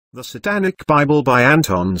The Satanic Bible by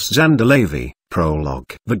Anton Zandalevi,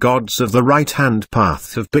 Prologue. The gods of the right-hand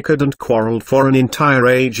path have bickered and quarreled for an entire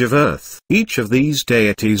age of earth. Each of these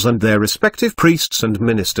deities and their respective priests and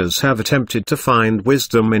ministers have attempted to find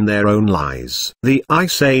wisdom in their own lies. The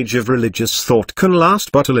ice age of religious thought can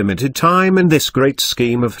last but a limited time in this great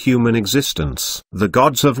scheme of human existence. The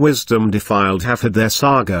gods of wisdom defiled have had their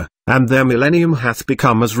saga, and their millennium hath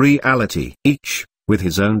become as reality. Each, with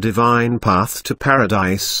his own divine path to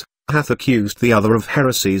paradise, hath accused the other of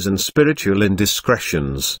heresies and spiritual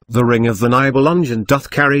indiscretions. The ring of the Nibelungen doth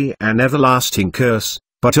carry an everlasting curse,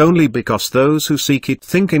 but only because those who seek it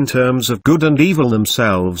think in terms of good and evil,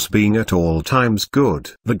 themselves being at all times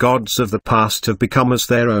good. The gods of the past have become as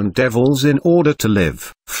their own devils in order to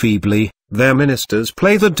live feebly. Their ministers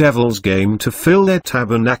play the devil's game to fill their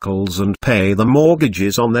tabernacles and pay the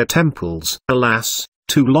mortgages on their temples. Alas,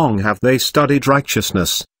 too long have they studied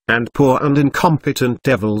righteousness, and poor and incompetent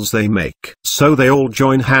devils they make. So they all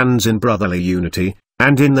join hands in brotherly unity,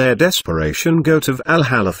 and in their desperation go to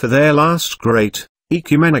Valhalla for their last great,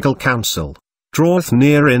 ecumenical council. Draweth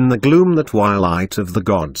near in the gloom the twilight of the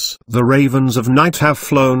gods. The ravens of night have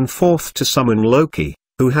flown forth to summon Loki,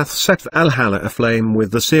 who hath set Valhalla aflame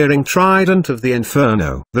with the searing trident of the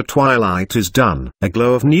inferno. The twilight is done. A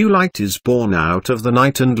glow of new light is born out of the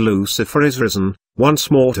night, and Lucifer is risen,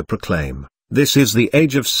 once more to proclaim, "This is the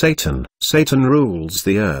age of Satan." Satan rules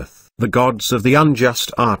the earth. The gods of the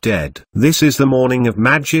unjust are dead. This is the morning of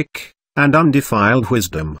magic, and undefiled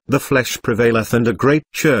wisdom. The flesh prevaileth, and a great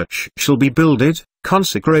church shall be builded,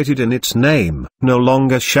 consecrated in its name. No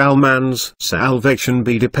longer shall man's salvation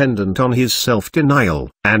be dependent on his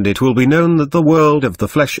self-denial, and it will be known that the world of the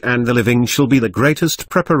flesh and the living shall be the greatest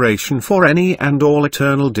preparation for any and all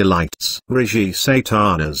eternal delights. Regi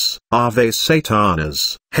Satanas, Ave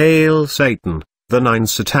Satanas, Hail Satan. The 9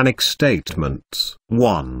 Satanic Statements.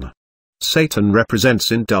 1. Satan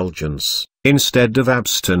represents indulgence, instead of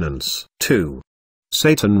abstinence. 2.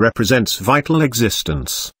 Satan represents vital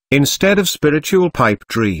existence, instead of spiritual pipe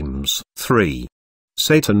dreams. 3.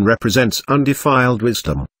 Satan represents undefiled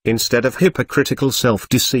wisdom, instead of hypocritical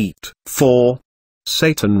self-deceit. 4.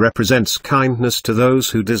 Satan represents kindness to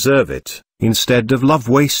those who deserve it, instead of love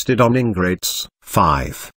wasted on ingrates.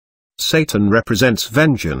 5. Satan represents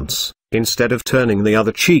vengeance, instead of turning the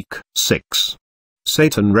other cheek. 6.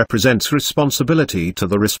 Satan represents responsibility to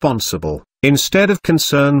the responsible, instead of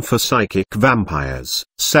concern for psychic vampires.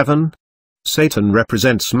 7. Satan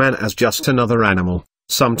represents man as just another animal,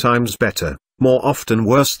 sometimes better, more often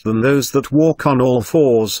worse than those that walk on all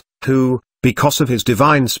fours, who, because of his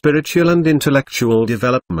divine spiritual and intellectual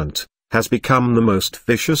development, has become the most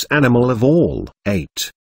vicious animal of all.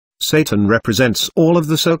 8. Satan represents all of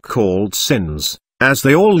the so-called sins, as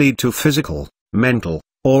they all lead to physical, mental,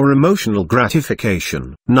 or emotional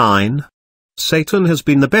gratification. 9. Satan has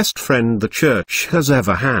been the best friend the church has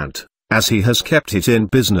ever had, as he has kept it in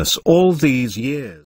business all these years.